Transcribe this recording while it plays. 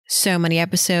So Money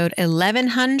episode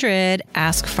 1100,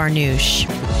 Ask Farnoosh.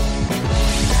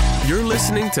 You're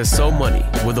listening to So Money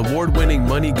with award-winning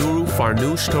money guru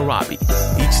Farnoosh Torabi.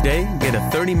 Each day, get a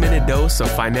 30-minute dose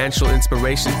of financial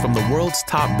inspiration from the world's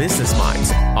top business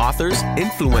minds, authors,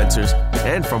 influencers,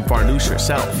 and from Farnoosh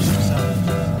herself.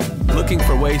 Looking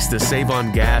for ways to save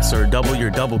on gas or double your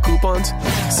double coupons?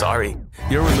 Sorry,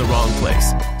 you're in the wrong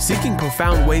place. Seeking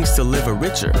profound ways to live a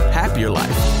richer, happier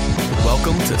life.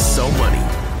 Welcome to So Money.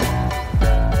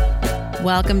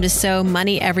 Welcome to So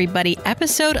Money, everybody.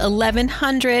 Episode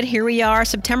 1100. Here we are,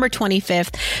 September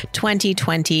 25th,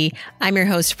 2020. I'm your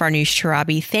host, Farnoosh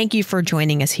Torabi. Thank you for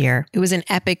joining us here. It was an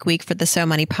epic week for the So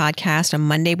Money podcast. On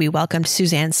Monday, we welcomed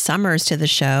Suzanne Somers to the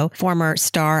show, former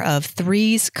star of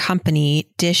Three's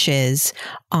Company Dishes,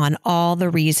 on all the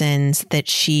reasons that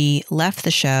she left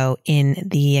the show in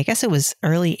the, I guess it was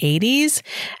early 80s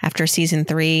after season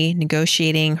 3,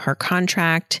 negotiating her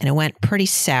contract, and it went pretty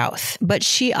south. But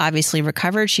she obviously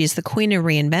recovered. She's the queen of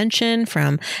reinvention,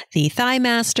 from the Thigh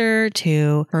Master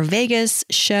to her Vegas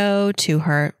show to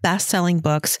her best-selling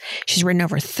books. She's written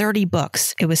over 30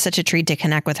 books. It was such a treat to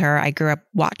connect with her. I grew up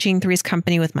watching Three's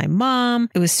Company with my mom.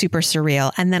 It was super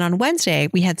surreal. And then on Wednesday,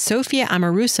 we had Sophia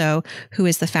Amoruso, who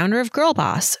is the founder of Girl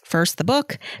Boss. First the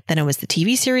book, then it was the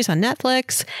TV series on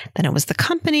Netflix, then it was the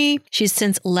company. She's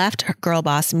since left Girl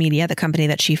Boss Media, the company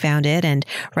that she founded. And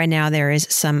right now there is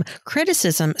some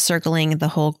criticism circling the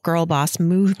whole Girl Boss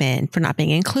movement for not being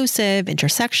inclusive,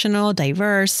 intersectional,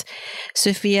 diverse.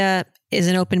 Sophia is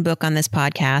an open book on this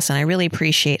podcast, and I really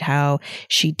appreciate how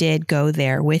she did go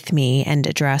there with me and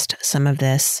addressed some of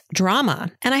this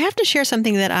drama. And I have to share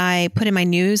something that I put in my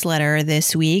newsletter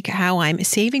this week, how I'm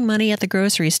saving money at the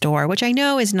grocery store, which I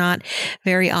know is not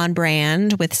very on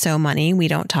brand with So Money. We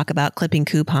don't talk about clipping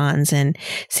coupons and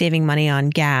saving money on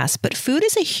gas, but food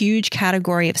is a huge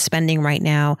category of spending right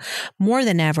now, more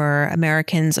than ever.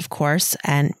 Americans, of course,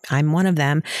 and I'm one of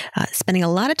them, spending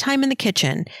a lot of time in the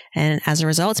kitchen, and as a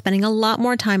result, spending a lot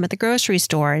more time at the grocery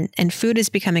store, and food is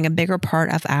becoming a bigger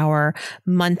part of our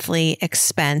monthly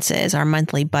expenses, our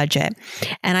monthly budget.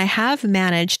 And I have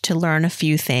managed to learn a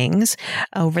few things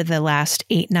over the last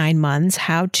 8-9 months,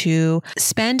 how to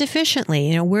spend efficiently.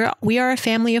 You know, we are a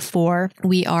family of 4.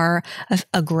 We are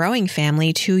a growing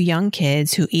family, 2 young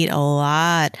kids who eat a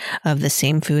lot of the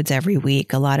same foods every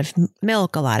week, a lot of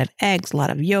milk, a lot of eggs, a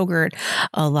lot of yogurt,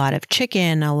 a lot of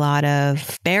chicken, a lot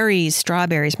of berries,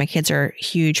 strawberries. My kids are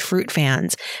huge fruit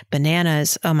fans,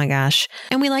 bananas. Oh my gosh.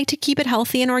 And we like to keep it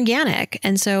healthy and organic.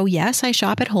 And so, yes, I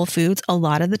shop at Whole Foods a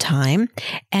lot of the time.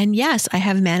 And yes, I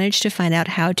have managed to find out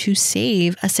how to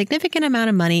save a significant amount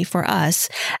of money for us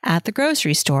at the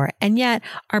grocery store. And yet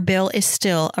our bill is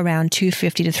still around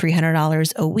 $250 to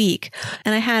 $300 a week.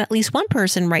 And I had at least one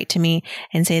person write to me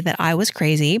and say that I was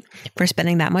crazy for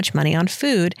spending that much money on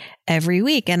food every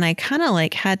week. And I kind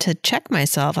of had to check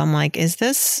myself. I'm like, is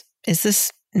this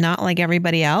not like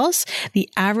everybody else? The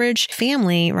average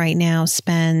family right now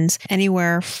spends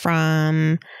anywhere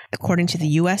from, according to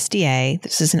the USDA,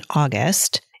 this is in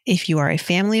August, if you are a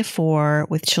family of 4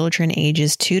 with children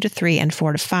ages 2 to 3 and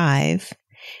 4 to 5,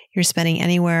 you're spending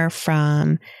anywhere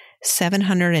from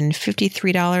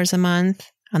 $753 a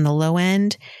month on the low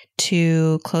end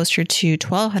to closer to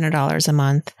 $1,200 a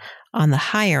month on the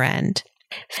higher end.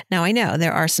 Now, I know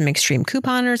there are some extreme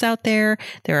couponers out there.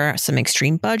 There are some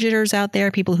extreme budgeters out there,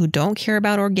 people who don't care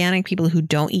about organic, people who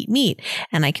don't eat meat.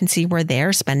 And I can see where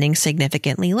they're spending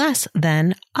significantly less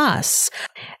than us.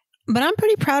 But I'm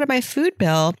pretty proud of my food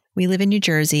bill. We live in New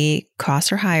Jersey.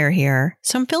 Costs are higher here.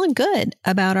 So I'm feeling good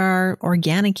about our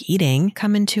organic eating,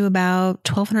 coming to about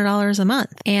 $1,200 a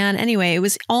month. And anyway, it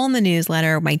was all in the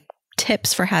newsletter. My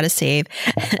tips for how to save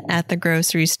at the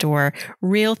grocery store,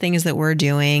 real things that we're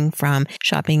doing, from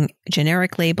shopping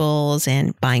generic labels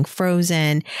and buying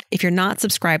frozen. If you're not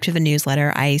subscribed to the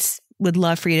newsletter, I would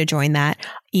love for you to join that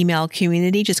email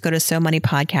community. Just go to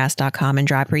SoMoneyPodcast.com and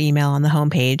drop your email on the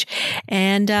homepage,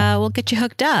 and we'll get you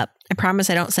hooked up. I promise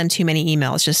I don't send too many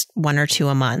emails, just 1 or 2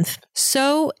 a month.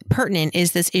 So pertinent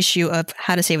is this issue of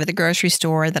how to save at the grocery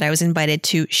store that I was invited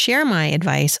to share my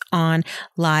advice on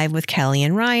Live with Kelly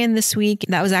and Ryan this week.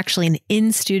 That was actually an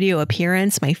in-studio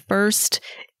appearance, my first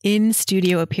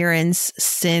in-studio appearance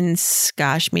since,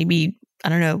 maybe, I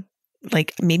don't know,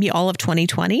 like maybe all of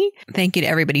 2020. Thank you to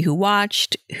everybody who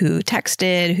watched, who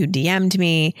texted, who DM'd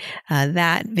me.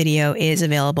 That video is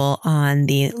available on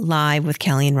the Live with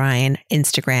Kelly and Ryan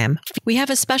Instagram. We have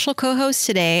a special co-host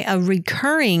today, a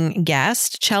recurring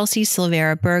guest, Chelsea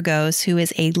Silvera Burgos, who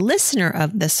is a listener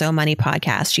of the So Money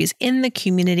podcast. She's in the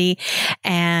community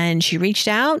and she reached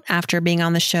out after being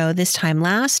on the show this time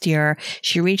last year.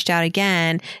 She reached out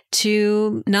again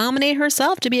to nominate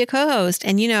herself to be a co-host.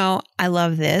 And I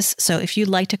love this. So if you'd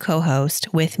like to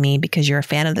co-host with me because you're a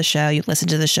fan of the show, you've listened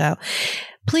to the show,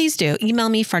 please do. Email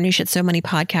me,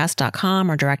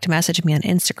 farnoosh@somoneypodcast.com, or direct message me on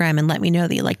Instagram and let me know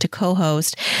that you'd like to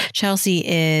co-host. Chelsea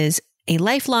is a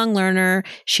lifelong learner.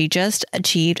 She just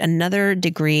achieved another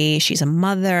degree. She's a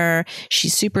mother.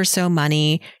 She's super So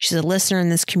Money. She's a listener in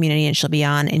this community and she'll be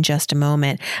on in just a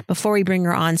moment. Before we bring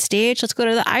her on stage, let's go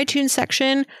to the iTunes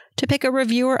section to pick a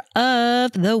reviewer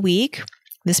of the week.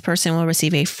 This person will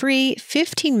receive a free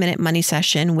 15-minute money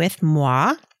session with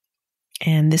moi.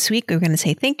 And this week, we're going to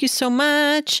say thank you so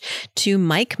much to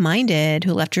Mike Minded,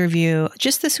 who left a review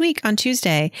just this week on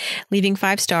Tuesday, leaving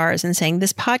 5 stars and saying,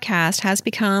 this podcast has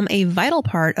become a vital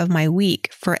part of my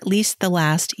week for at least the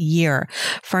last year.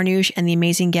 Farnoosh and the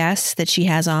amazing guests that she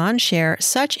has on share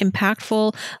such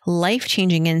impactful,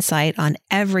 life-changing insight on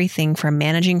everything from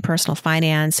managing personal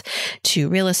finance to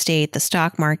real estate, the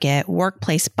stock market,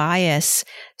 workplace bias,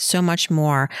 so much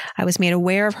more. I was made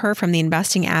aware of her from the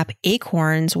investing app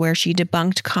Acorns, where she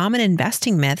debunked common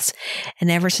investing myths.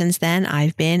 And ever since then,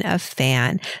 I've been a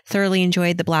fan. Thoroughly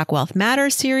enjoyed the Black Wealth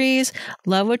Matters series.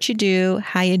 Love what you do,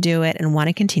 how you do it, and want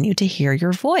to continue to hear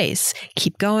your voice.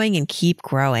 Keep going and keep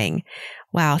growing.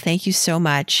 Wow. Thank you so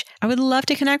much. I would love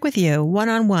to connect with you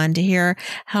one-on-one to hear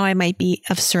how I might be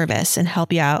of service and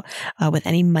help you out with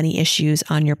any money issues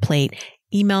on your plate.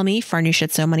 Email me,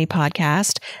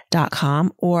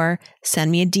 farnoosh@somoneypodcast.com, or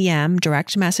send me a DM,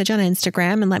 direct message on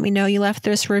Instagram, and let me know you left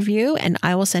this review, and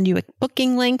I will send you a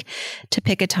booking link to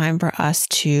pick a time for us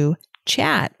to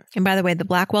chat. And by the way, the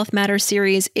Black Wealth Matters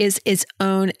series is its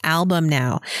own album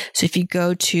now. So if you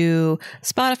go to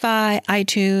Spotify,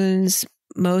 iTunes,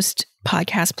 most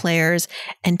podcast players,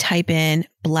 and type in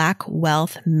Black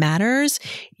Wealth Matters,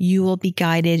 you will be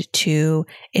guided to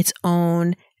its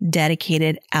own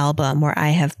dedicated album where I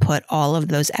have put all of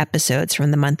those episodes from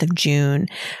the month of June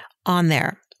on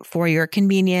there for your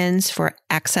convenience, for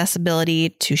accessibility,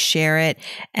 to share it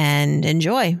and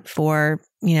enjoy for,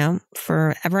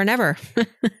 forever and ever.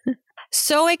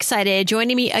 So excited.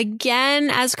 Joining me again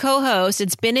as co-host.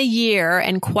 It's been a year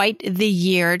and quite the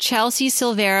year. Chelsea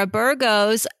Silvera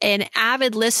Burgos, an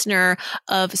avid listener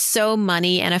of So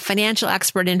Money and a financial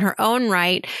expert in her own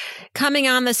right, coming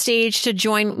on the stage to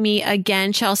join me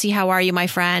again. Chelsea, how are you, my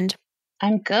friend?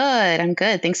 I'm good.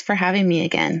 Thanks for having me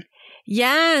again.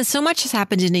 Yeah, so much has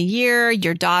happened in a year.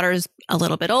 Your daughter's a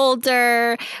little bit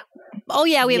older. Oh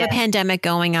yeah, we have a pandemic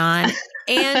going on.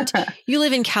 And you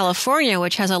live in California,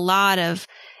 which has a lot of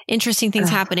interesting things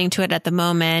happening to it at the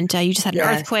moment. You just had an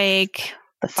earthquake,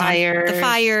 the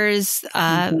fires,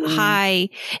 high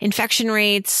infection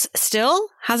rates still.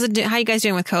 How are you guys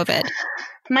doing with COVID?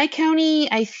 My county,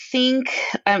 I think,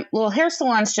 hair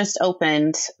salons just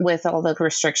opened with all the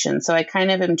restrictions. So I kind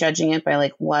of am judging it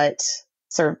by what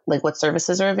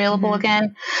services are available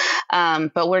again.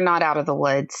 But we're not out of the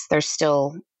woods. There's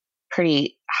still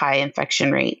pretty high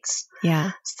infection rates.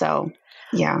 Yeah. So,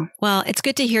 yeah. Well, it's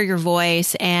good to hear your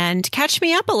voice and catch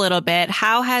me up a little bit.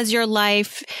 How has your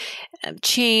life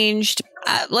changed?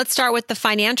 Let's start with the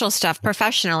financial stuff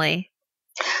professionally.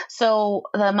 So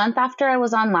the month after I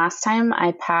was on last time,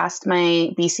 I passed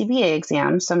my BCBA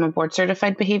exam. So I'm a board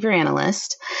certified behavior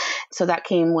analyst. So that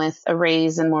came with a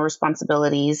raise and more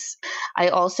responsibilities. I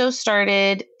also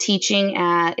started teaching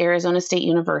at Arizona State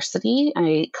University.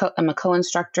 I'm a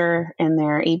co-instructor in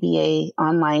their ABA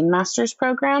online master's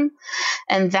program.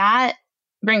 And that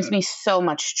brings me so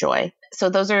much joy. So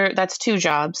that's 2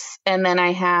 jobs. And then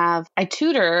I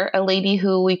tutor a lady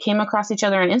who we came across each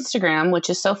other on Instagram, which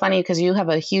is so funny because you have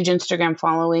a huge Instagram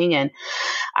following. And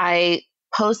I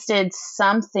posted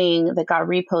something that got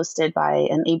reposted by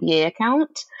an ABA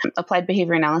account, Applied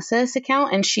Behavior Analysis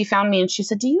account. And she found me and she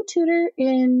said, do you tutor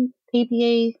in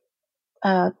ABA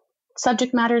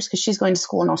subject matters? Because she's going to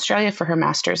school in Australia for her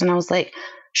master's. And I was like,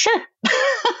 sure.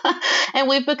 And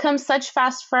we've become such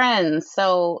fast friends.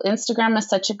 So Instagram is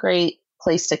such a great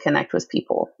place to connect with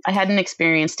people. I hadn't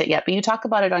experienced it yet, but you talk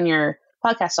about it on your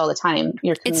podcast all the time.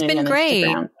 It's been great.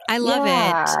 Instagram. I love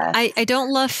it. I don't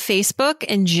love Facebook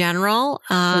in general.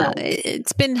 No.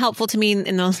 It's been helpful to me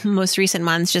in the most recent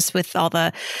months, just with all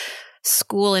the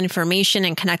school information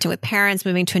and connecting with parents,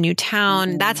 moving to a new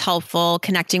town. That's helpful,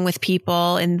 connecting with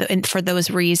people and for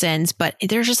those reasons. But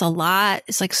there's just a lot.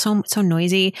 It's like so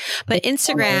noisy. But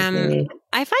Instagram,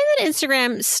 I find that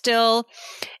Instagram still,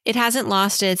 it hasn't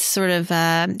lost its sort of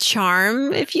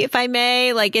charm, if I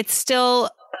may. Like it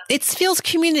feels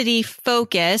community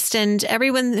focused, and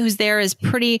everyone who's there is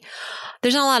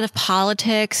there's not a lot of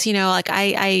politics,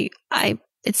 like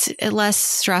it's a less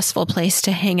stressful place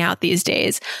to hang out these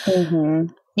days.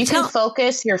 Mm-hmm. You can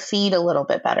focus your feed a little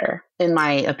bit better, in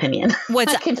my opinion.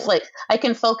 I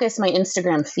can focus my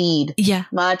Instagram feed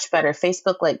much better.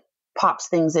 Facebook pops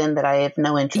things in that I have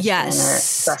no interest in, or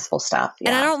stressful stuff. Yeah.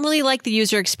 And I don't really like the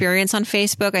user experience on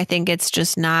Facebook. I think it's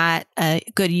just not a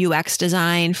good UX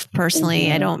design personally.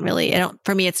 Mm-hmm.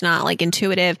 For me, it's not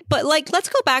intuitive, but let's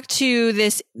go back to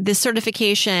this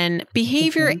certification,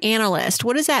 behavior analyst.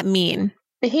 What does that mean?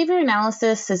 Behavior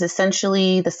analysis is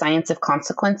essentially the science of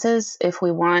consequences. If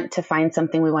we want to find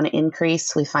something we want to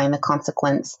increase, we find the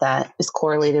consequence that is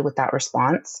correlated with that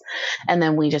response. And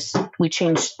then we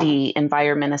change the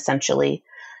environment essentially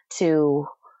to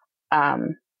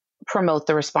promote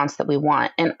the response that we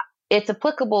want. And it's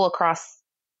applicable across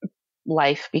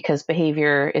life because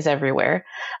behavior is everywhere.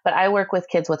 But I work with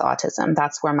kids with autism.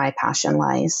 That's where my passion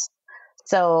lies.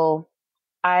 So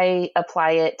I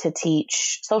apply it to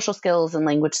teach social skills and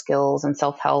language skills and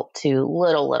self-help to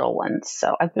little ones.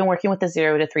 So I've been working with the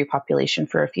 0 to 3 population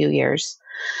for a few years,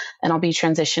 and I'll be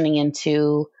transitioning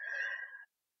into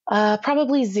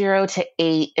probably 0 to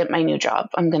 8 at my new job.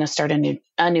 I'm going to start a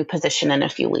new position in a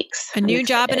few weeks. A new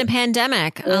job in a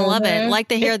pandemic. I love it. Like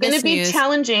to hear this news. It's going to be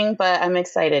challenging, but I'm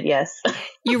excited. Yes.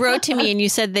 You wrote to me and you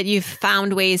said that you've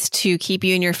found ways to keep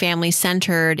you and your family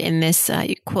centered in this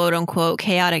quote unquote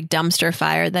chaotic dumpster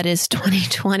fire that is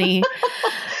 2020.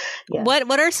 Yes.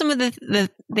 What are some of the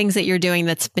things that you're doing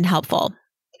that's been helpful?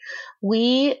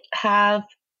 We have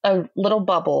a little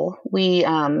bubble.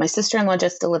 My sister-in-law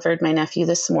just delivered my nephew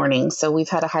this morning. So we've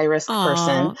had a high risk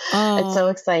person. It's so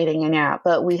exciting. And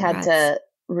but we had to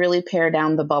really pare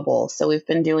down the bubble. So we've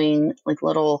been doing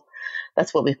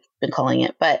that's what we've been calling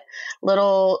it, but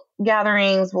little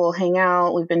gatherings. We'll hang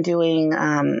out. We've been doing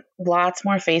lots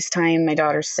more FaceTime. My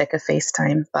daughter's sick of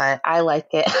FaceTime, but I like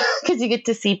it because you get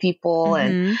to see people.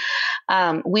 Mm-hmm.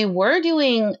 And we were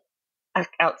doing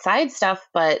outside stuff,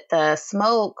 but the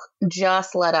smoke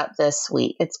just let up this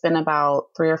week. It's been about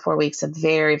 3 or 4 weeks of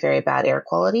very, very bad air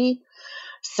quality.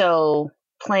 So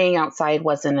playing outside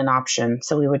wasn't an option.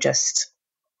 So we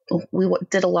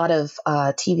did a lot of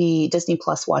TV, Disney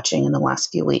Plus watching in the last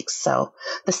few weeks. So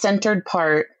the centered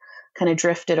part kind of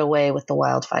drifted away with the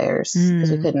wildfires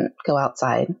because we couldn't go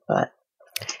outside, but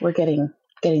we're getting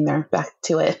there, back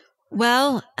to it.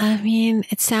 Well, I mean,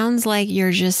 it sounds like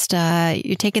you're just,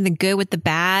 you're taking the good with the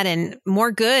bad, and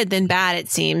more good than bad,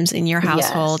 it seems, in your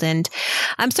household. Yes. And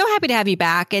I'm so happy to have you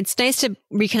back. It's nice to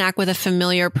reconnect with a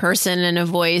familiar person and a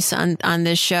voice on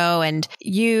this show. And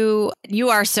you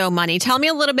are so money. Tell me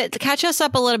a little bit, catch us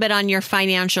up a little bit on your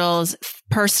financials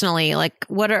personally.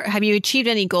 Have you achieved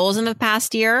any goals in the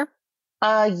past year?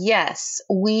 Yes.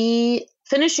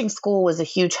 Finishing school was a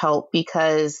huge help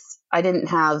because I didn't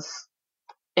have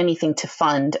anything to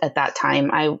fund at that time.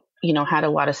 I, had a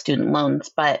lot of student loans,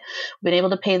 but I've been able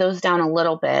to pay those down a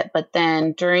little bit. But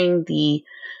then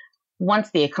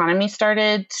once the economy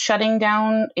started shutting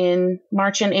down in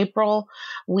March and April,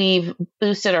 we've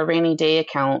boosted our rainy day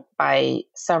account by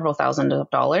several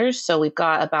 $1,000s. So we've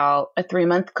got about a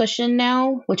 3-month cushion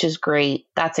now, which is great.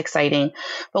 That's exciting.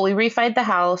 But we refied the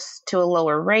house to a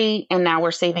lower rate, and now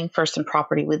we're saving for some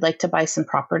property. We'd like to buy some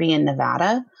property in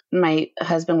Nevada. My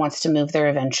husband wants to move there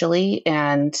eventually,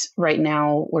 and right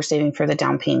now we're saving for the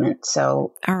down payment.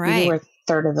 So all right. We're a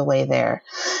third of the way there.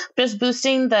 Just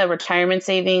boosting the retirement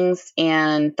savings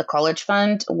and the college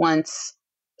fund once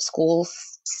school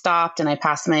stopped and I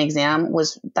passed my exam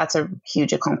that's a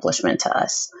huge accomplishment to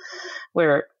us.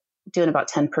 We're doing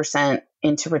about 10%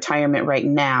 into retirement right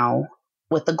now,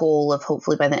 with the goal of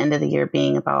hopefully by the end of the year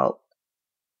being about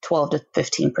 12 to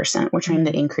 15%. We're trying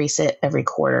to increase it every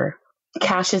quarter.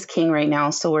 Cash is king right now,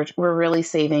 so we're really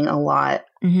saving a lot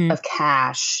of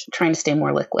cash, trying to stay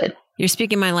more liquid. You're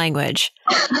speaking my language.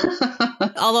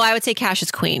 Although I would say cash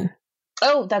is queen.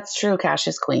 Oh, that's true. Cash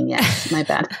is queen. Yes, my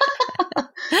bad.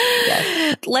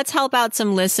 Yes. Let's help out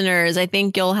some listeners. I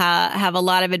think you'll have a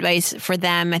lot of advice for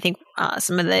them. I think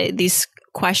some of these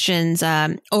questions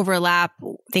overlap,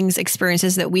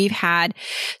 experiences that we've had.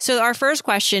 So our first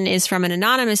question is from an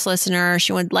anonymous listener.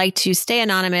 She would like to stay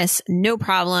anonymous. No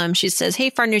problem. She says,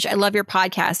 "Hey, Farnoosh, I love your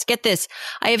podcast. Get this.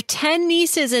 I have 10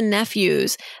 nieces and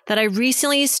nephews that I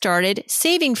recently started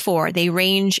saving for. They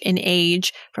range in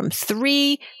age from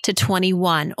 3 to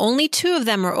 21. Only 2 of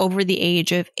them are over the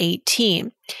age of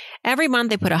 18. Every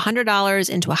month, I put $100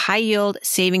 into a high yield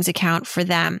savings account for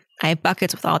them. I have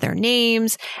buckets with all their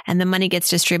names, and the money gets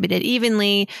distributed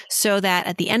evenly so that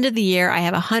at the end of the year, I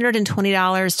have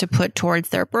 $120 to put towards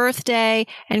their birthday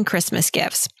and Christmas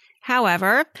gifts.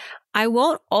 However, I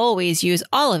won't always use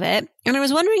all of it. And I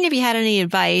was wondering if you had any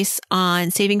advice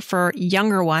on saving for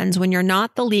younger ones when you're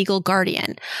not the legal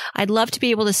guardian. I'd love to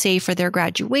be able to save for their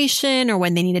graduation or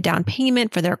when they need a down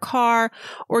payment for their car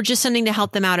or just something to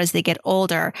help them out as they get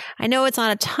older. I know it's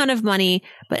not a ton of money,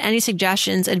 but any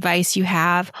suggestions, advice you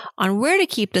have on where to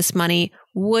keep this money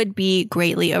would be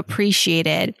greatly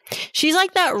appreciated." She's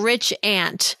like that rich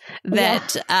aunt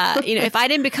that, if I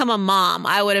didn't become a mom,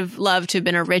 I would have loved to have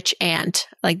been a rich aunt,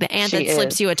 like the aunt that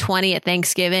slips you a 20 at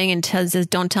Thanksgiving and says,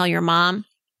 "Don't tell your mom."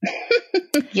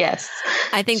 Yes.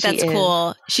 I think that's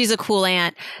cool. She's a cool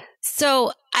aunt.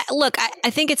 So I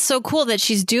think it's so cool that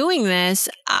she's doing this.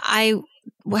 I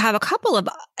have a couple of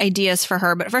ideas for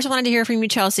her, but first I wanted to hear from you,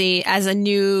 Chelsea, as a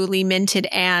newly minted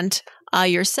aunt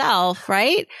yourself,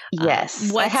 right?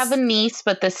 Yes. I have a niece,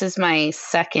 but this is my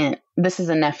second. This is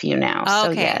a nephew now. Okay.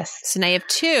 So yes. So now you have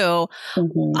 2.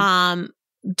 Mm-hmm.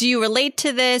 Do you relate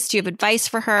to this? Do you have advice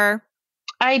for her?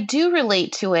 I do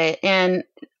relate to it. And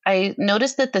I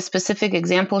noticed that the specific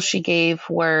examples she gave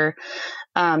were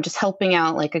just helping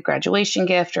out like a graduation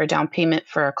gift or a down payment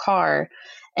for a car.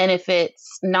 And if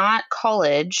it's not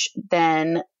college,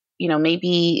 then,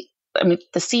 maybe,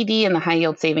 the CD and the high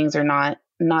yield savings are not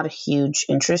a huge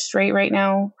interest rate right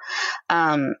now.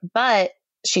 But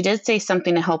she did say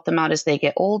something to help them out as they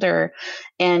get older.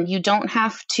 And you don't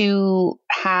have to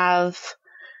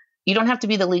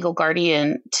be the legal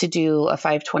guardian to do a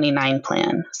 529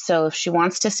 plan. So if she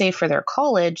wants to save for their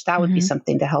college, that would be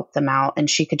something to help them out. And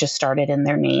she could just start it in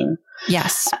their name.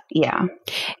 Yes. Yeah.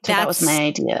 So that was my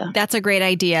idea. That's a great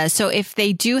idea. So if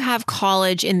they do have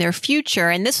college in their future,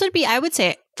 and this would be, I would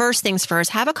say, first things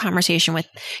first, have a conversation with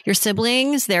your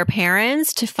siblings, their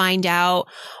parents, to find out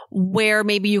where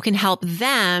maybe you can help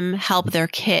them help their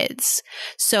kids.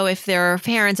 So if their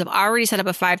parents have already set up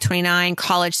a 529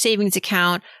 college savings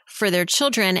account for their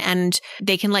children and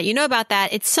they can let you know about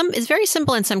that, it's very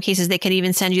simple in some cases. They could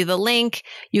even send you the link.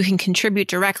 You can contribute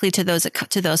directly to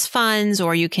those funds,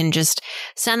 or you can just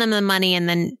send them the money and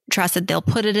then trust that they'll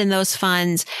put it in those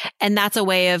funds. And that's a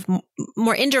way of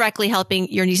more indirectly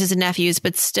helping your nieces and nephews,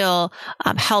 but still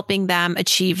helping them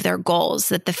achieve their goals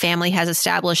that the family has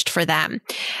established for them.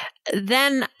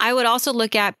 Then I would also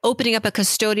look at opening up a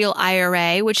custodial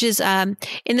IRA, which is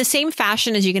in the same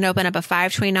fashion as you can open up a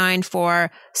 529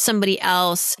 for somebody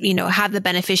else, have the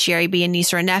beneficiary be a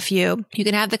niece or a nephew. You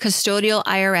can have the custodial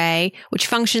IRA, which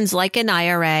functions like an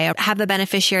IRA, have the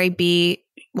beneficiary be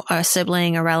a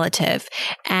sibling, a relative.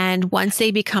 And once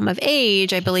they become of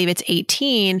age, I believe it's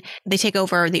 18, they take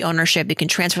over the ownership. You can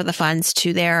transfer the funds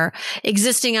to their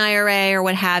existing IRA or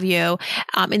what have you.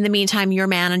 In the meantime, you're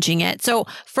managing it. So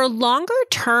for longer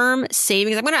term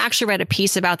savings, I'm going to actually write a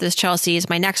piece about this, Chelsea. Is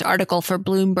my next article for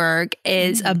Bloomberg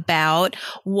is about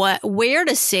where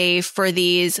to save for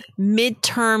these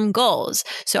midterm goals.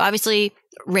 So obviously,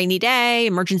 rainy day,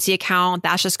 emergency account,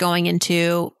 that's just going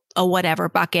into a whatever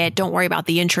bucket. Don't worry about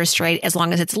the interest rate as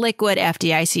long as it's liquid,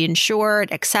 FDIC insured,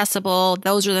 accessible.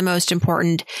 Those are the most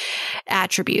important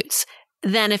attributes.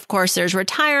 Then, of course, there's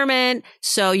retirement.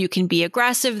 So you can be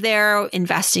aggressive there,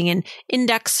 investing in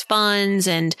index funds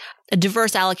and a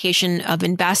diverse allocation of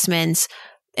investments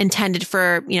intended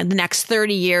for, the next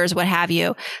 30 years, what have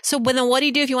you. So then what do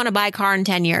you do if you want to buy a car in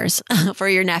 10 years for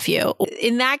your nephew?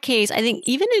 In that case, I think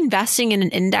even investing in an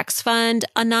index fund,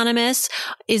 anonymous,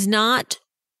 is not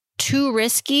too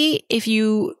risky if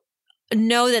you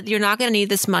know that you're not going to need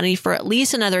this money for at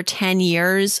least another 10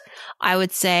 years. I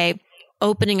would say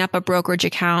opening up a brokerage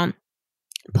account,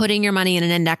 putting your money in an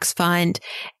index fund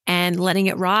and letting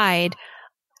it ride,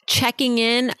 checking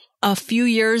in a few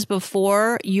years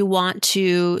before you want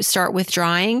to start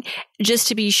withdrawing, just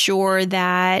to be sure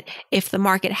that if the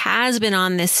market has been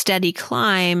on this steady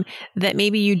climb, that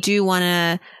maybe you do want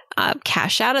to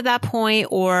cash out at that point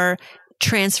or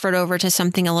transferred over to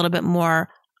something a little bit more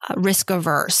risk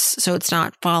averse. So it's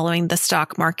not following the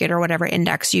stock market or whatever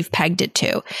index you've pegged it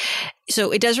to.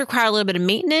 So it does require a little bit of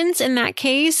maintenance in that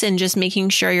case, and just making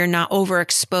sure you're not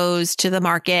overexposed to the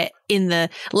market in the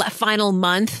final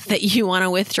month that you want to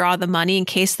withdraw the money in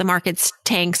case the market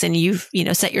tanks and you've,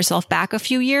 set yourself back a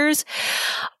few years.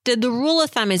 The rule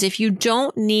of thumb is if you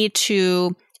don't need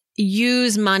to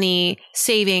use money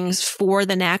savings for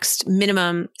the next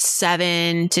minimum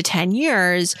 7 to 10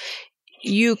 years,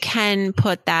 you can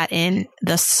put that in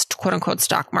the quote unquote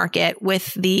stock market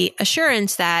with the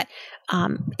assurance that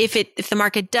if the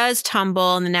market does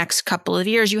tumble in the next couple of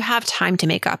years, you have time to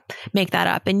make that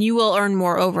up, and you will earn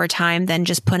more over time than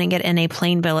just putting it in a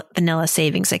plain vanilla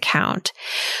savings account.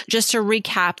 Just to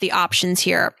recap the options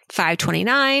here,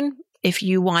 529. If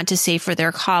you want to save for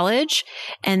their college,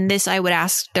 and this I would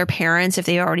ask their parents, if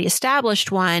they already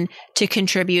established one, to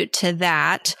contribute to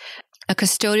that. A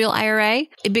custodial IRA,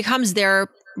 it becomes their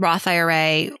Roth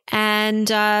IRA, and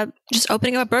just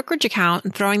opening up a brokerage account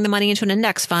and throwing the money into an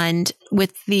index fund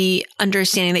with the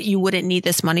understanding that you wouldn't need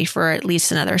this money for at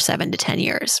least another 7 to 10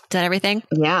 years. Is that everything?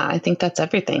 Yeah, I think that's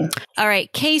everything. All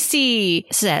right. Casey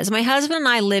says, my husband and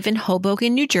I live in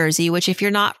Hoboken, New Jersey, which if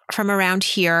you're not from around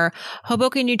here,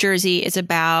 Hoboken, New Jersey is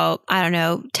about,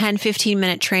 10, 15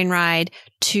 minute train ride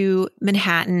to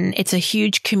Manhattan. It's a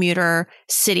huge commuter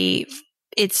city.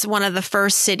 It's one of the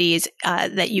first cities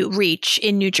that you reach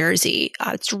in New Jersey.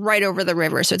 It's right over the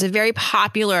river. So it's a very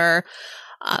popular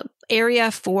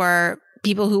area for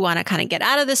people who want to kind of get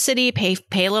out of the city, pay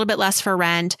a little bit less for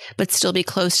rent, but still be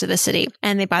close to the city.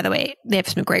 And by the way, they have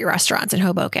some great restaurants in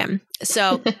Hoboken.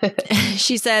 So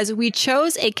she says, we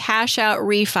chose a cash out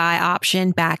refi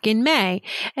option back in May.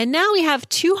 And now we have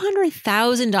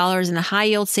 $200,000 in a high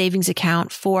yield savings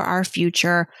account for our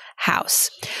future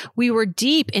house. We were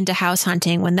deep into house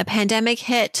hunting when the pandemic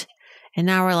hit. And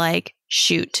now we're like,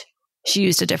 shoot. She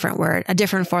used a different word, a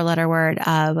different 4-letter word, but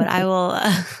I will,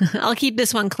 I'll keep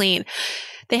this one clean.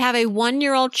 They have a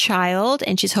 1-year-old child,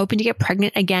 and she's hoping to get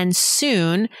pregnant again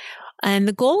soon. And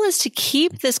the goal is to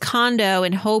keep this condo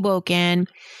in Hoboken,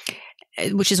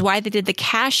 which is why they did the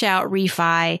cash out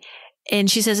refi. And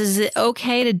she says, is it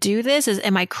okay to do this?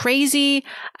 Am I crazy?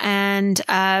 And,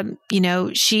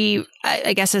 she,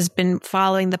 I guess, has been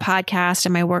following the podcast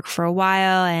and my work for a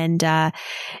while. And,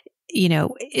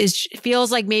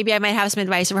 feels like maybe I might have some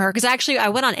advice for her. Because actually, I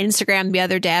went on Instagram the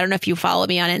other day. I don't know if you follow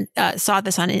me saw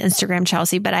this on Instagram,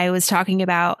 Chelsea, but I was talking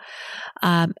about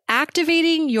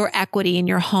activating your equity in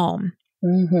your home,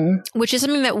 which is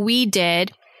something that we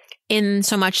did in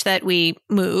so much that we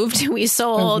moved, we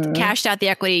sold, cashed out the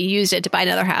equity, used it to buy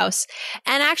another house,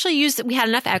 and actually we had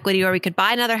enough equity where we could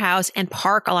buy another house and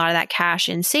park a lot of that cash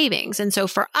in savings. And so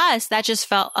for us, that just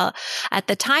felt, at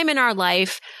the time in our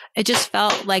life, it just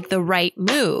felt like the right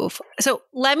move. So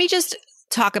let me just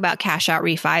talk about cash out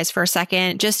refis for a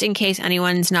second, just in case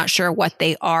anyone's not sure what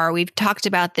they are. We've talked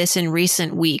about this in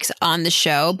recent weeks on the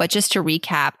show, but just to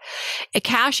recap, a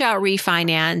cash out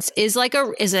refinance is like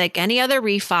any other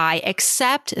refi,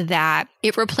 except that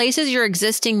it replaces your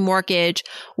existing mortgage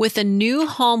with a new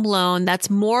home loan that's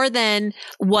more than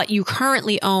what you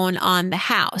currently own on the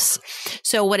house.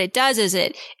 So what it does is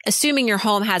assuming your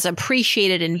home has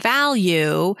appreciated in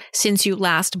value since you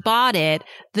last bought it,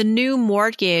 the new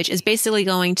mortgage is basically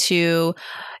going to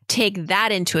take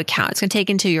that into account. It's going to take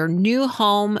into your new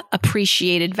home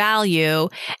appreciated value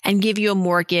and give you a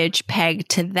mortgage pegged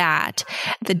to that.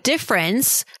 The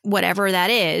difference, whatever that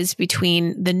is,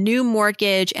 between the new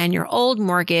mortgage and your old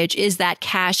mortgage is that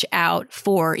cash out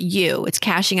for you. It's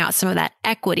cashing out some of that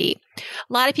equity.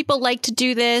 A lot of people like to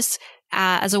do this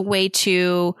as a way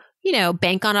to,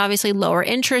 bank on obviously lower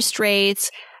interest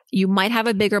rates. You might have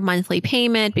a bigger monthly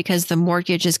payment because the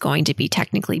mortgage is going to be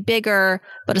technically bigger,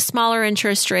 but a smaller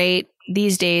interest rate.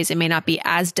 These days, it may not be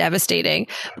as devastating.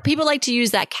 But people like to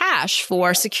use that cash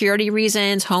for security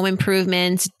reasons, home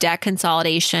improvements, debt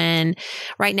consolidation.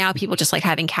 Right now, people just like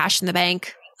having cash in the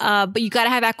bank. But you got to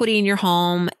have equity in your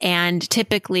home, and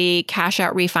typically cash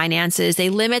out refinances, they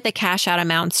limit the cash out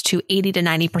amounts to 80 to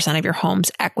 90% of your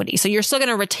home's equity. So you're still going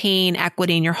to retain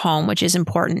equity in your home, which is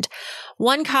important.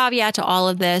 One caveat to all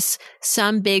of this,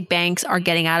 some big banks are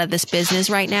getting out of this business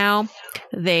right now.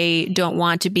 They don't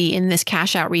want to be in this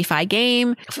cash out refi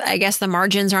game. I guess the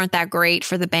margins aren't that great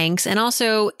for the banks. And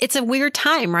also it's a weird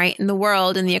time, right, in the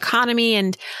world, in the economy,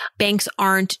 and banks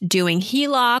aren't doing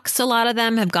HELOCs. A lot of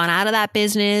them have gone out of that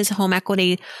business, home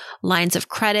equity lines of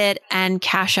credit, and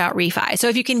cash out refi. So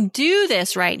if you can do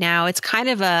this right now, it's kind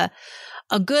of a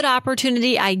good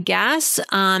opportunity, I guess,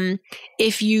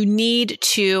 if you need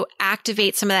to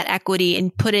activate some of that equity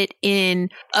and put it in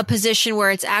a position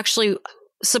where it's actually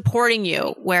supporting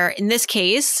you, where in this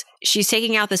case, she's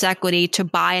taking out this equity to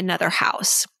buy another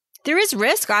house. There is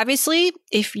risk, obviously,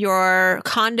 if your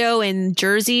condo in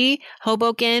Jersey,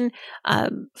 Hoboken,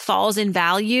 falls in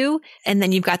value, and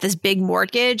then you've got this big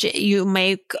mortgage, you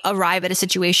may arrive at a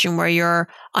situation where you're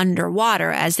underwater,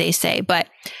 as they say. But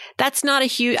that's not I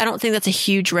don't think that's a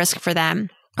huge risk for them.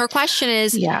 Her question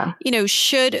is,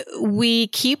 should we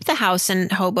keep the house in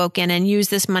Hoboken and use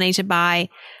this money to buy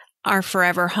our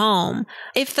forever home?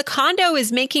 If the condo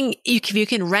is if you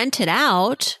can rent it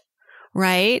out,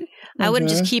 right? I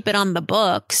wouldn't just keep it on the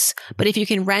books, but if you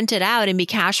can rent it out and be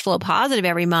cash flow positive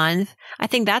every month, I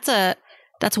think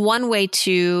that's one way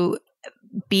to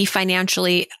be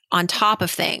financially on top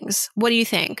of things. What do you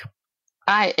think?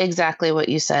 Exactly what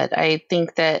you said. I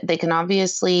think that they can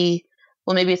obviously,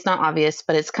 well, maybe it's not obvious,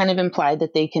 but it's kind of implied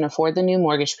that they can afford the new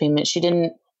mortgage payment. She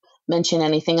didn't mention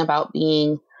anything about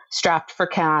being strapped for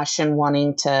cash and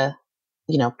wanting to,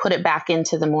 put it back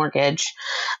into the mortgage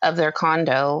of their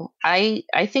condo. I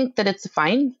think that it's a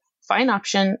fine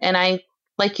option. And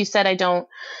like you said, I don't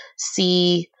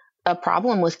see a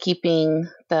problem with keeping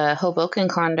the Hoboken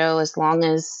condo as long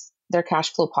as they're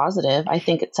cash flow positive. I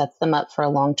think it sets them up for a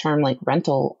long-term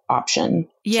rental option.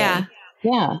 Yeah. So,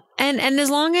 yeah. And as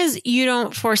long as you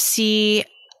don't foresee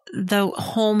the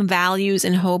home values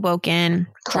in Hoboken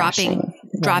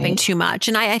dropping too much.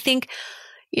 And I think,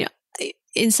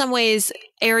 in some ways,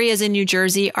 areas in New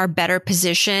Jersey are better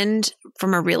positioned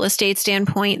from a real estate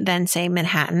standpoint than, say,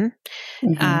 Manhattan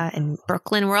and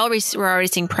Brooklyn. We're already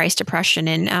seeing price depression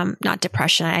and not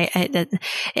depression,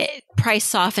 price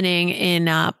softening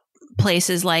in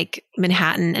places like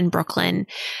Manhattan and Brooklyn.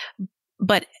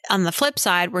 But on the flip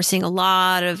side, we're seeing a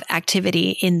lot of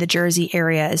activity in the Jersey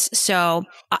areas. So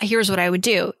here's what I would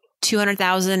do: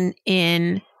 $200,000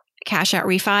 in cash out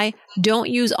refi. Don't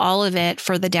use all of it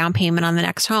for the down payment on the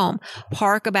next home.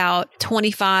 Park about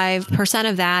 25%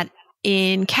 of that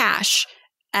in cash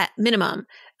at minimum.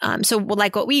 So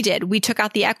like what we did, we took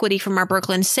out the equity from our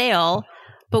Brooklyn sale,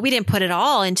 but we didn't put it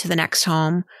all into the next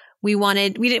home. We don't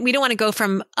want to go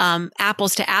from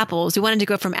apples to apples. We wanted to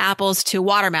go from apples to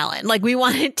watermelon. We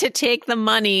wanted to take the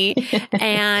money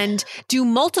and do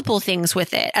multiple things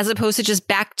with it, as opposed to just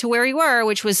back to where we were,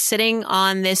 which was sitting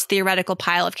on this theoretical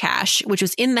pile of cash, which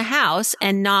was in the house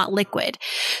and not liquid.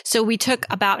 So we took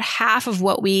about half of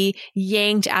what we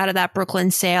yanked out of that Brooklyn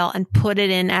sale and put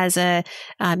it in as a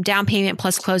down payment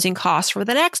plus closing costs for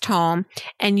the next home,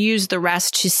 and used the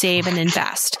rest to save and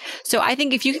invest. So I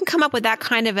think if you can come up with that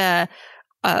kind of a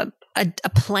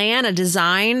plan, a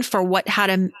design for how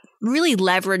to really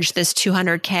leverage this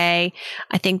 $200K,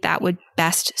 I think that would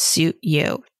best suit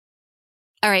you.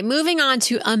 All right, moving on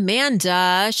to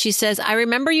Amanda. She says, I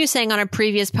remember you saying on a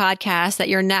previous podcast that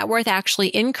your net worth actually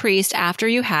increased after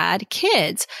you had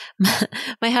kids.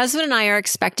 My husband and I are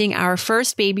expecting our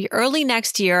first baby early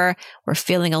next year. We're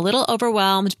feeling a little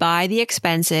overwhelmed by the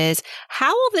expenses.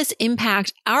 How will this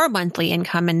impact our monthly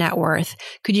income and net worth?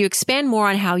 Could you expand more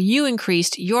on how you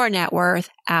increased your net worth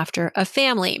after a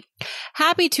family?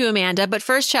 Happy to, Amanda. But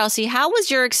first, Chelsea, how was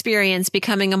your experience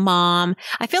becoming a mom?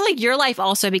 I feel like your life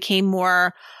also became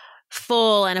more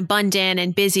full and abundant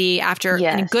and busy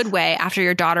in a good way after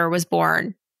your daughter was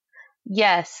born.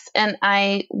 Yes. And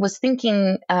I was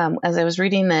thinking, as I was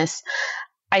reading this,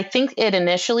 I think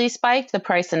the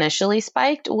price initially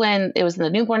spiked when it was in the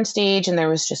newborn stage and there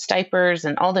was just diapers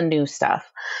and all the new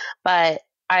stuff. But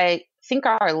I think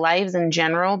our lives in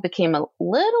general became a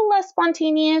little less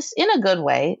spontaneous in a good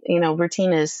way.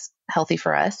 Routine is healthy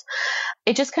for us.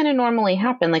 It just kind of normally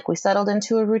happened. We settled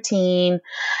into a routine,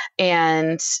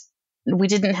 and we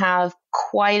didn't have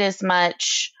quite as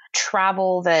much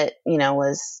travel that,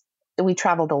 we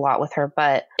traveled a lot with her,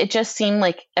 but it just seemed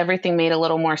like everything made a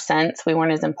little more sense. We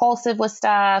weren't as impulsive with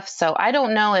stuff. So I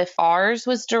don't know if ours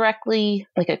was directly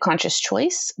a conscious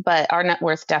choice, but our net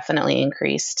worth definitely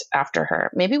increased after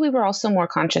her. Maybe we were also more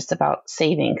conscious about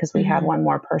saving because we had one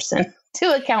more person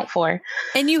to account for.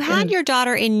 And you had your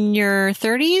daughter in your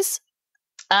 30s?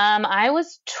 I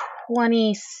was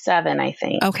 27, I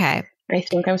think. Okay. I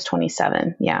think I was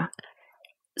 27. Yeah.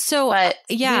 So, but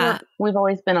yeah, we've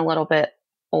always been a little bit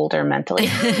older mentally,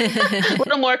 a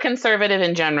little more conservative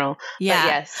in general. Yeah. But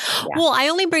yes. Yeah. Well, I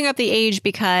only bring up the age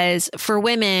because for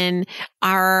women,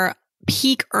 our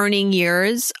peak earning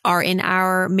years are in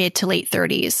our mid to late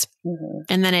 30s.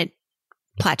 And then it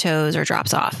plateaus or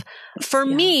drops off. For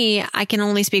me, I can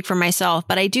only speak for myself,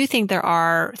 but I do think there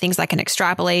are things I can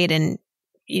extrapolate and,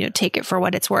 take it for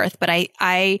what it's worth. But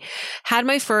I had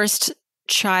my first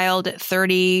child at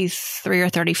 33 or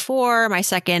 34, my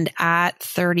second at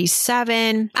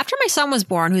 37. After my son was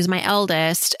born, who's my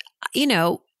eldest,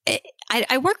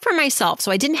 I work for myself.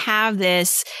 So I didn't have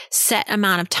this set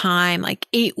amount of time, like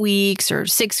 8 weeks or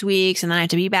 6 weeks, and then I have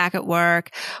to be back at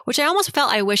work, which I almost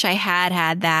felt I wish I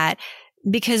had that,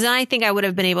 because then I think I would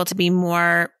have been able to be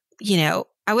more,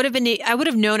 I would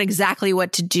have known exactly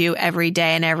what to do every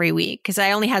day and every week, because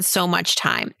I only had so much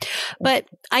time. But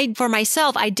for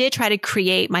myself, I did try to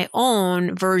create my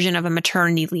own version of a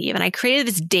maternity leave. And I created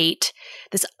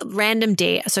this random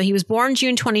date. So he was born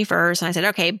June 21st. And I said,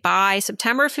 okay, by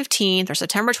September 15th or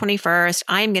September 21st,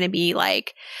 I'm going to be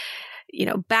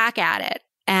back at it.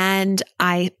 And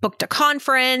I booked a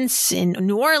conference in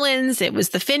New Orleans. It was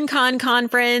the FinCon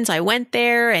conference. I went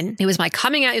there and it was my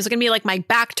coming out. It was going to be like my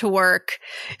back to work,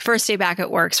 first day back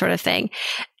at work sort of thing.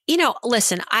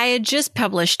 Listen, I had just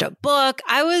published a book.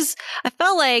 I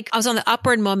felt like I was on the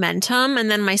upward momentum,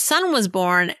 and then my son was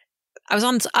born. I was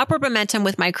on this upward momentum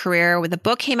with my career, where the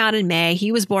book came out in May.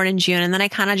 He was born in June. And then I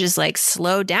kind of just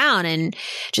slowed down and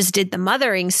just did the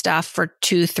mothering stuff for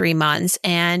 2-3 months.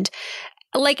 And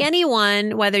like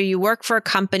anyone, whether you work for a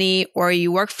company or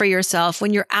you work for yourself,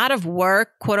 when you're out of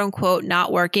work, quote unquote,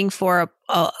 not working for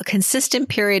a consistent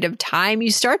period of time, you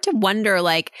start to wonder,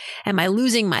 am I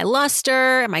losing my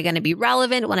luster? Am I going to be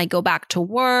relevant when I go back to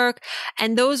work?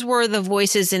 And those were the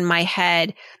voices in my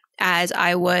head as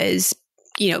I was,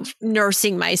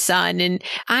 nursing my son. And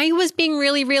I was being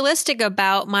really realistic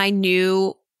about my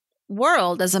new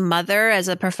world as a mother, as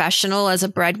a professional, as a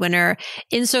breadwinner,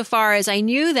 insofar as I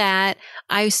knew that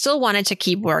I still wanted to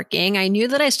keep working. I knew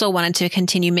that I still wanted to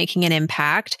continue making an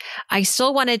impact. I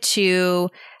still wanted to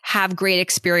have great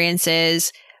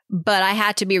experiences, but I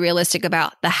had to be realistic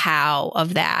about the how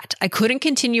of that. I couldn't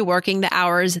continue working the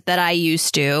hours that I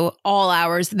used to, all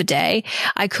hours of the day.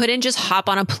 I couldn't just hop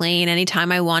on a plane anytime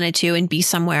I wanted to and be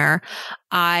somewhere.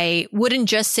 I wouldn't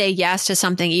just say yes to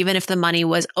something, even if the money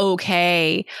was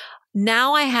okay.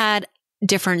 Now I had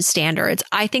different standards.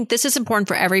 I think this is important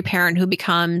for every parent who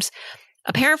becomes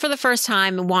a parent for the first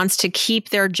time and wants to keep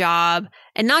their job,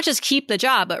 and not just keep the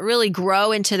job, but really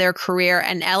grow into their career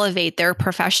and elevate their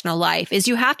professional life, is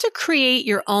you have to create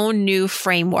your own new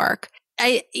framework.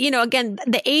 Again,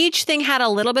 the age thing had it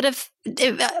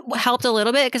helped a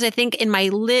little bit, because I think in my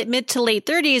mid to late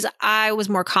 30s, I was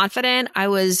more confident.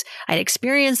 I'd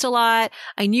experienced a lot.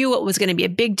 I knew what was going to be a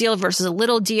big deal versus a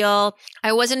little deal.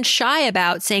 I wasn't shy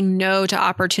about saying no to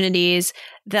opportunities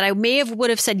that I would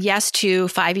have said yes to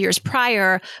 5 years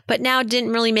prior, but now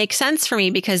didn't really make sense for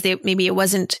me because maybe it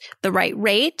wasn't the right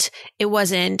rate. It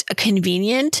wasn't a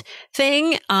convenient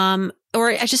thing. Or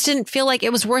I just didn't feel like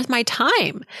it was worth my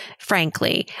time,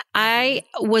 frankly. I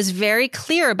was very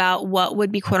clear about what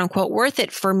would be quote unquote worth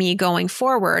it for me going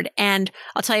forward. And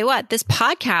I'll tell you what, this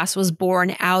podcast was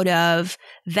born out of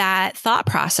that thought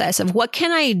process of what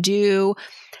can I do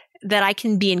that I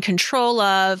can be in control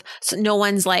of. So no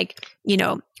one's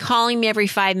calling me every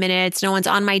 5 minutes. No one's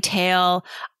on my tail.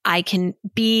 I can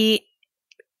be,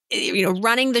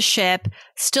 running the ship,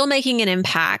 still making an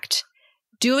impact,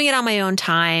 doing it on my own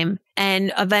time,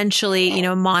 and eventually,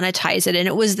 monetize it. And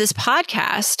it was this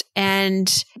podcast.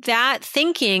 And that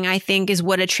thinking, I think, is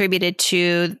what attributed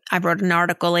to, I wrote an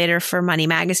article later for Money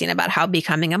Magazine about how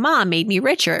becoming a mom made me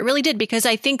richer. It really did, because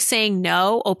I think saying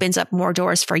no opens up more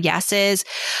doors for yeses.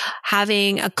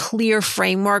 Having a clear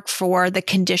framework for the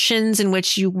conditions in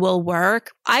which you will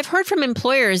work. I've heard from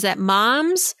employers that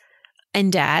moms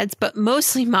and dads, but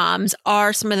mostly moms,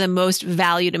 are some of the most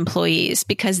valued employees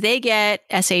because they get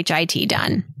SHIT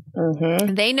done.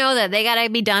 Mm-hmm. They know that they got to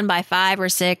be done by 5 or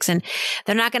 6, and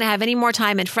they're not going to have any more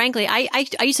time. And frankly, I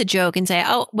used to joke and say,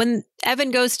 oh, when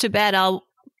Evan goes to bed, I'll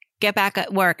get back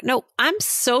at work. No, I'm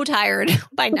so tired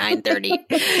by 9:30.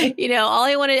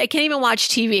 I can't even watch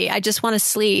TV. I just want to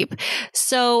sleep.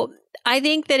 So I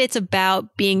think that it's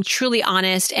about being truly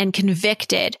honest and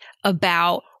convicted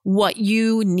about what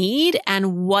you need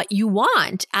and what you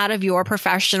want out of your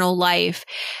professional life.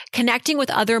 Connecting with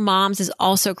other moms is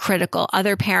also critical,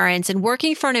 other parents, and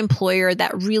working for an employer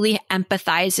that really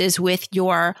empathizes with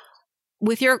your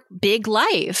big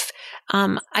life.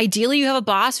 Ideally, you have a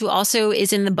boss who also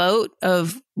is in the boat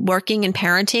of working and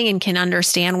parenting and can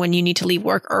understand when you need to leave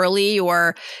work early,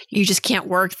 or you just can't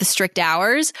work the strict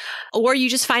hours, or you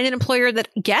just find an employer that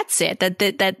gets it, that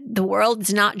the world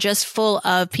is not just full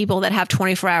of people that have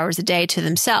 24 hours a day to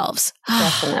themselves.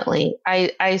 Definitely.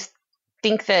 I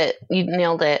think that you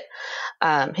nailed it.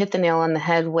 Hit the nail on the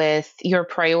head with your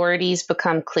priorities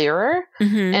become clearer.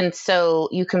 Mm-hmm. And so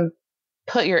you can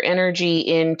put your energy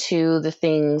into the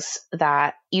things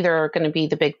that either are going to be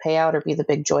the big payout or be the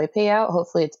big joy payout.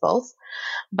 Hopefully it's both,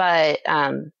 but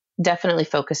definitely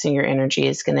focusing your energy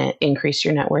is going to increase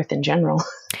your net worth in general,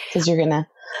 because you're going to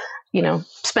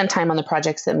spend time on the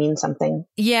projects that mean something.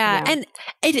 Yeah. And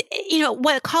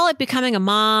call it becoming a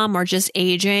mom or just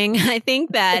aging. I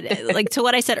think that like to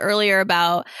what I said earlier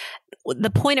about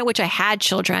the point at which I had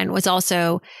children was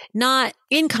also not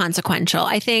inconsequential.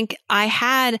 I think I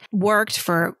had worked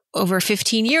for over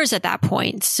 15 years at that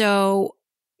point. So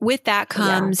with that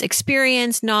comes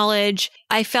experience, knowledge.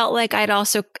 I felt like I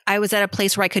was at a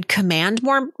place where I could command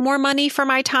more money for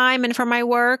my time and for my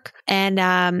work. And,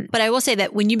 but I will say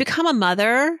that when you become a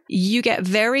mother, you get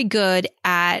very good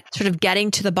at sort of getting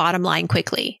to the bottom line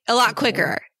quickly, a lot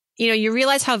quicker. You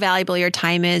realize how valuable your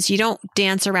time is. You don't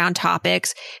dance around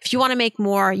topics. If you want to make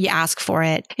more, you ask for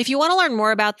it. If you want to learn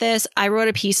more about this, I wrote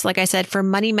a piece, like I said, for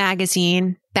Money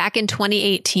Magazine back in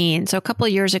 2018. So a couple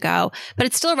of years ago, but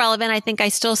it's still relevant. I think I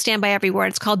still stand by every word.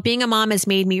 It's called Being a Mom Has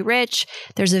Made Me Rich.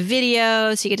 There's a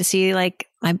video. So you get to see like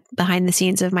my behind the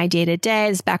scenes of my day to day.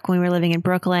 This is back when we were living in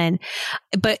Brooklyn.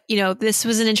 But, this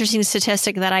was an interesting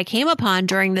statistic that I came upon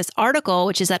during this article,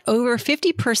 which is that over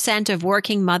 50% of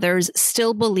working mothers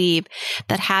still believe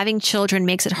that having children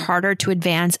makes it harder to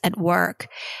advance at work.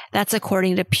 That's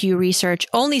according to Pew Research.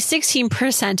 Only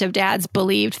 16% of dads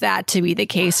believed that to be the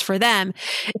case for them.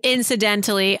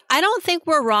 Incidentally, I don't think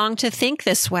we're wrong to think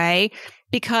this way,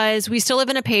 because we still live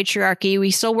in a patriarchy.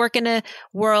 We still work in a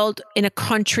world, in a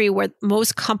country where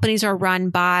most companies are run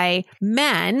by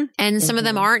men, and some of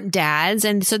them aren't dads.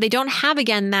 And so they don't have,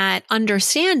 again, that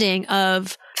understanding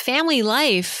of family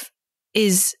life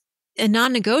is a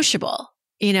non-negotiable.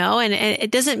 And it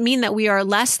doesn't mean that we are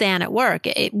less than at work.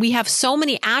 We have so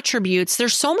many attributes.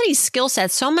 There's so many skill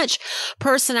sets, so much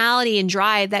personality and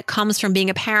drive that comes from being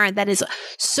a parent that is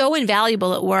so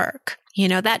invaluable at work.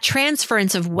 That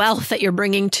transference of wealth that you're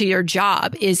bringing to your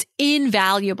job is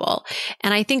invaluable.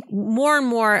 And I think more and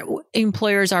more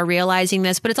employers are realizing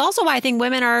this, but it's also why I think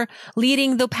women are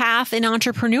leading the path in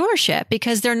entrepreneurship,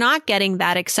 because they're not getting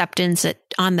that acceptance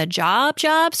on the job.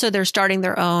 So they're starting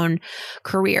their own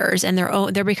careers and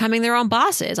they're becoming their own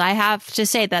bosses. I have to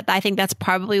say that I think that's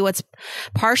probably what's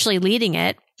partially leading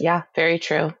it. Yeah, very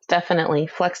true. Definitely.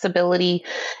 Flexibility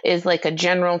is like a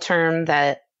general term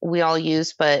that we all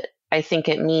use, but I think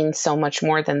it means so much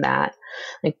more than that.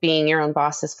 Like being your own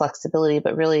boss is flexibility,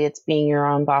 but really it's being your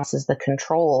own boss is the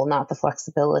control, not the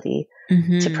flexibility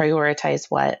to prioritize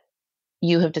what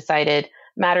you have decided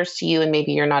matters to you. And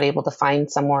maybe you're not able to find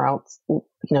somewhere else,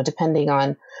 depending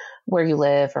on where you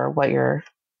live or what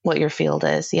your field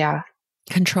is. Yeah.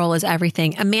 Control is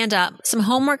everything. Amanda, some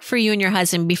homework for you and your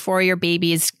husband before your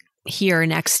baby is here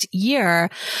next year.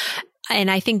 And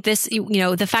I think this,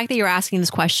 the fact that you're asking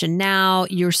this question now,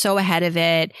 you're so ahead of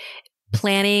it.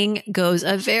 Planning goes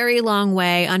a very long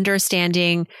way.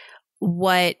 Understanding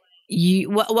what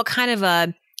kind of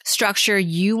a structure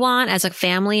you want as a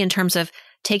family in terms of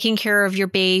taking care of your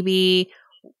baby.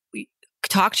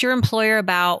 Talk to your employer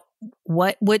about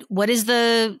what is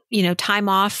the, time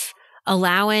off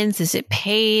allowance? Is it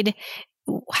paid?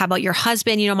 How about your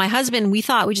husband? My husband, we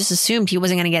just assumed he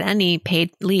wasn't going to get any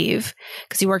paid leave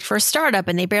because he worked for a startup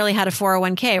and they barely had a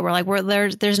 401k. We're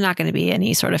like, there's not going to be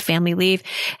any sort of family leave.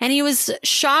 And he was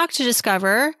shocked to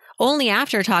discover only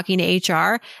after talking to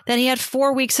HR that he had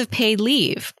 4 weeks of paid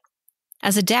leave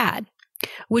as a dad,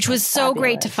 which was so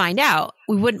great to find out.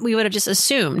 We would have just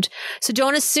assumed. So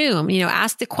don't assume,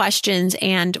 ask the questions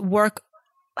and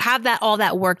have all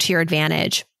that work to your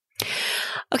advantage.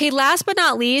 Okay, last but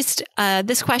not least,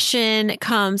 this question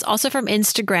comes also from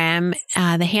Instagram.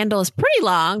 The handle is pretty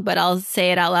long, but I'll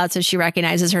say it out loud so she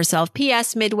recognizes herself.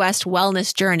 P.S. Midwest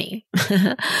Wellness Journey.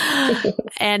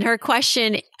 And her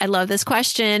question, I love this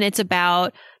question. It's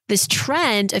about this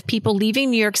trend of people leaving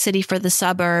New York City for the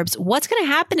suburbs. What's going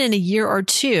to happen in a year or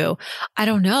two? I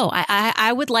don't know.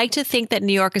 I would like to think that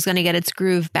New York is going to get its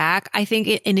groove back. I think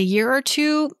in a year or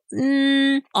two,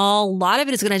 a lot of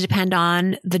it is going to depend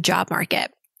on the job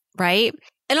market, right?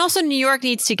 And also New York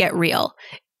needs to get real.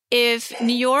 If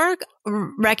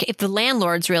the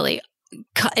landlords really,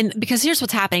 because here's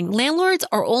what's happening. Landlords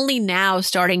are only now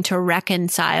starting to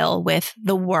reconcile with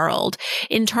the world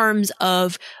in terms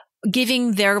of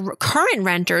giving their current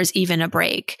renters even a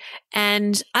break.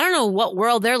 And I don't know what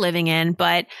world they're living in,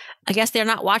 but I guess they're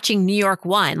not watching New York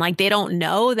One. Like they don't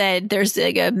know that there's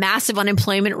a massive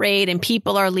unemployment rate and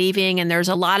people are leaving and there's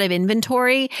a lot of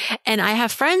inventory. And I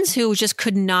have friends who just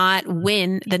could not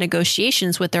win the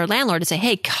negotiations with their landlord to say,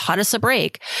 hey, cut us a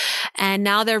break. And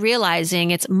now they're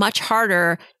realizing it's much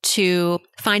harder to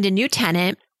find a new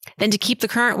tenant than to keep the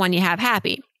current one you have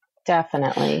happy.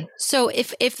 Definitely. So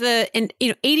if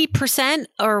 80%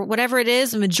 or whatever it is,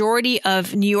 the majority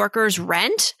of New Yorkers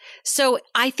rent. So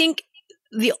I think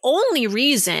the only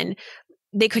reason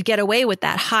they could get away with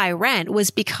that high rent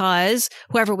was because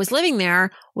whoever was living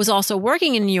there was also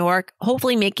working in New York,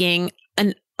 hopefully making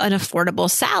an affordable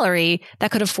salary that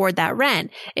could afford that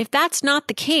rent. If that's not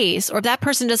the case, or if that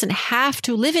person doesn't have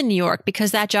to live in New York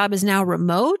because that job is now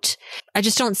remote, I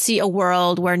just don't see a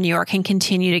world where New York can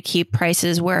continue to keep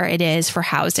prices where it is for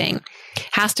housing. It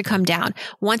has to come down.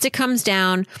 Once it comes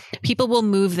down, people will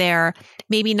move there,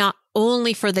 maybe not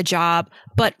only for the job,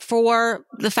 but for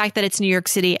the fact that it's New York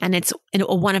City and it's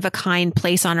a one-of-a-kind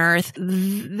place on earth.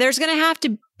 There's going to have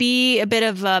to be a bit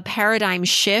of a paradigm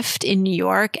shift in New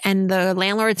York, and the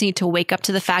landlords need to wake up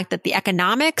to the fact that the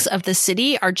economics of the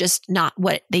city are just not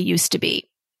what they used to be.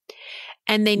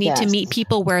 And they need to meet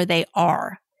people where they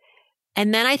are.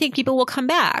 And then I think people will come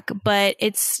back, but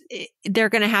they're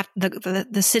going to have,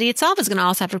 the city itself is going to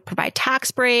also have to provide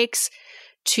tax breaks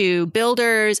to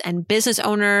builders and business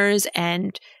owners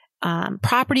and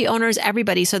property owners,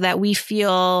 everybody, so that we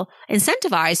feel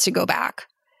incentivized to go back.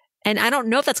 And I don't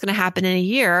know if that's going to happen in a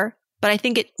year, but I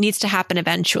think it needs to happen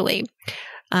eventually.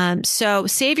 So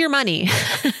save your money.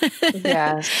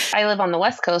 Yes. I live on the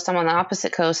West Coast. I'm on the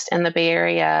opposite coast in the Bay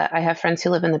Area. I have friends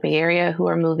who live in the Bay Area who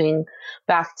are moving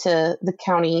back to the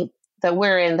county that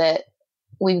we're in, that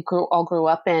we all grew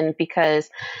up in, because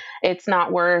it's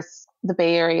not worth the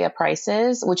Bay Area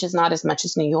prices, which is not as much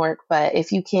as New York. But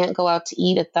if you can't go out to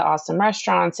eat at the awesome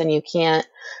restaurants, and you can't,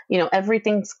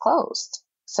 everything's closed.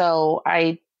 So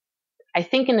I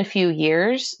think in a few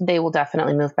years, they will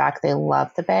definitely move back. They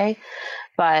love the Bay.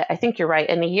 But I think you're right.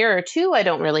 In a year or two, I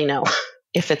don't really know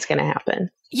if it's going to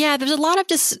happen. Yeah, there's a lot of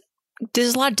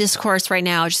discourse right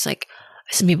now. Just like,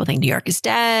 some people think New York is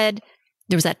dead.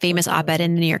 There was that famous op-ed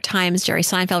in the New York Times. Jerry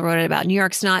Seinfeld wrote it about New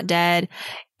York's not dead.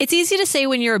 It's easy to say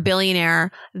when you're a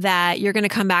billionaire that you're going to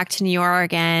come back to New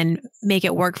York and make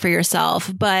it work for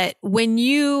yourself. But when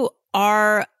you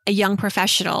are a young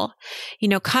professional,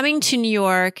 coming to New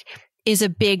York is a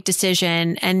big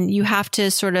decision, and you have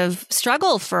to sort of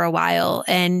struggle for a while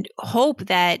and hope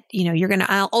that, you're going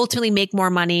to ultimately make more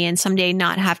money and someday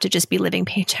not have to just be living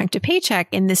paycheck to paycheck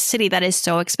in this city that is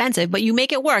so expensive. But you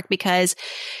make it work because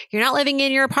you're not living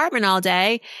in your apartment all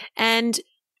day. And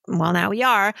well, now we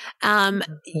are.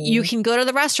 You can go to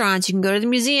the restaurants, you can go to the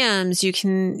museums, you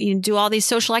can do all these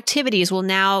social activities. Well,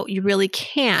 now you really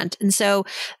can't. And so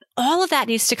all of that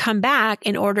needs to come back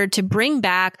in order to bring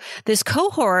back this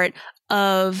cohort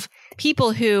of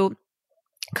people who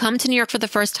come to New York for the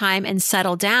first time and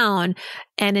settle down.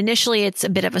 And initially it's a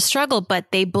bit of a struggle,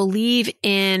 but they believe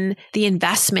in the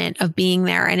investment of being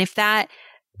there. And if that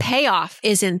payoff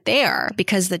isn't there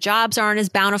because the jobs aren't as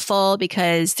bountiful,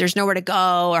 because there's nowhere to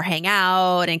go or hang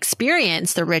out and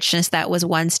experience the richness that was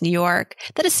once New York,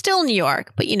 that is still New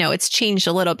York, but it's changed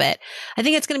a little bit. I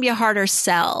think it's going to be a harder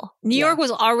sell. New York was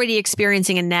already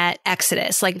experiencing a net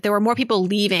exodus. Like, there were more people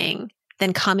leaving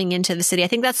than coming into the city. I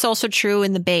think that's also true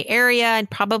in the Bay Area and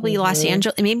probably Los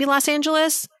Angeles, maybe Los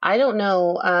Angeles. I don't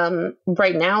know.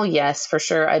 Right now, yes, for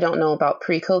sure. I don't know about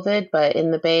pre-COVID, but in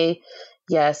the Bay,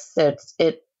 yes,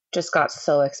 it just got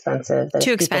so expensive that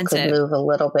Too if people expensive. could move a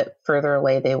little bit further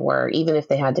away, they were, even if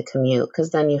they had to commute, because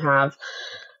then you have,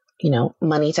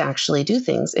 money to actually do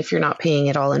things if you're not paying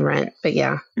it all in rent. But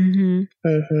yeah.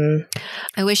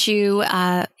 I wish you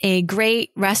a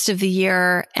great rest of the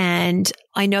year. And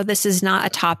I know this is not a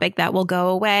topic that will go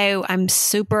away. I'm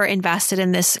super invested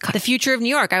in this, the future of New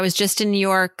York. I was just in New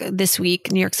York this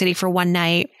week, New York City, for one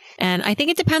night. And I think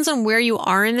it depends on where you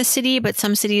are in the city, but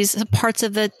some cities, parts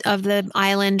of the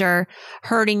island are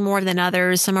hurting more than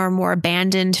others. Some are more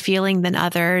abandoned feeling than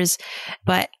others.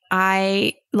 But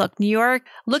New York,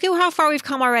 look at how far we've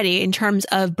come already in terms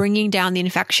of bringing down the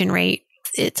infection rate.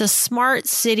 It's a smart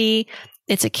city.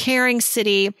 It's a caring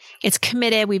city. It's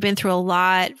committed. We've been through a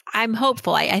lot. I'm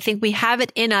hopeful. I think we have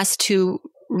it in us to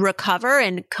recover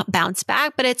and bounce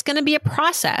back, but it's going to be a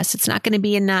process. It's not going to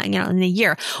be in a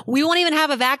year. We won't even have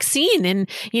a vaccine in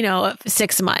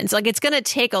 6 months. Like, it's going to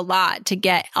take a lot to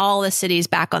get all the cities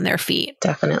back on their feet.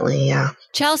 Definitely, yeah.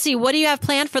 Chelsea, what do you have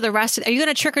planned for the rest? Are you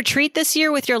going to trick or treat this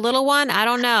year with your little one? I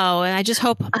don't know. And I just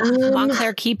hope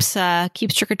Montclair keeps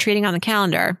trick or treating on the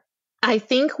calendar. I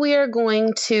think we are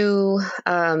going to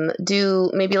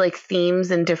do maybe like themes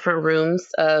in different rooms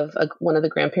of one of the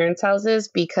grandparents' houses,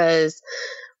 because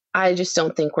I just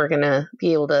don't think we're going to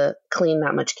be able to clean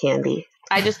that much candy.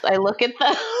 I look at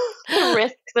the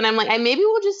risks and I'm like, maybe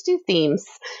we'll just do themes.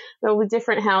 There'll be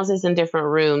different houses and different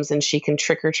rooms, and she can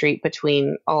trick or treat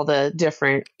between all the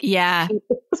different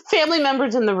family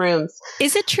members in the rooms.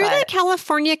 Is it true that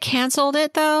California canceled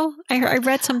it though? I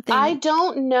read something. I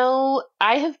don't know.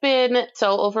 I have been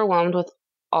so overwhelmed with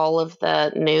all of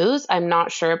the news. I'm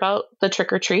not sure about the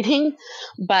trick-or-treating,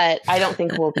 but I don't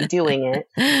think we'll be doing it.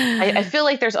 I feel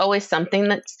like there's always something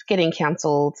that's getting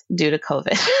canceled due to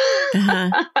COVID.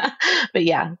 But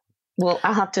yeah. Well,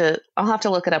 I'll have to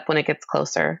look it up when it gets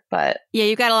closer, but yeah,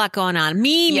 you've got a lot going on.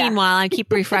 Meanwhile, I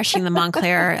keep refreshing the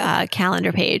Montclair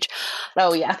calendar page.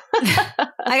 Oh yeah.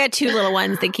 I got 2 little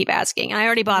ones that keep asking. I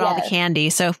already bought all the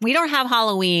candy. So if we don't have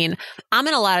Halloween, I'm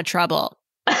in a lot of trouble.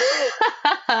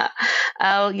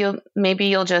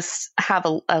 You'll just have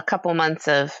a couple months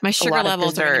of my sugar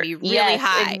levels are going to be really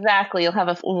high. Exactly. You'll have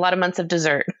a lot of months of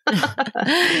dessert.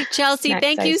 Chelsea,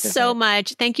 thank you so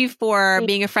much. Thank you for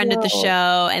being a friend of the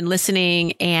show and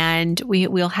listening. And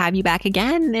we'll have you back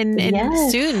again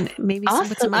and soon, maybe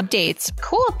with some updates.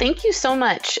 Cool. Thank you so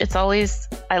much. It's always,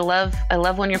 I love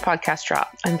when your podcast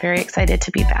drops. I'm very excited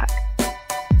to be back.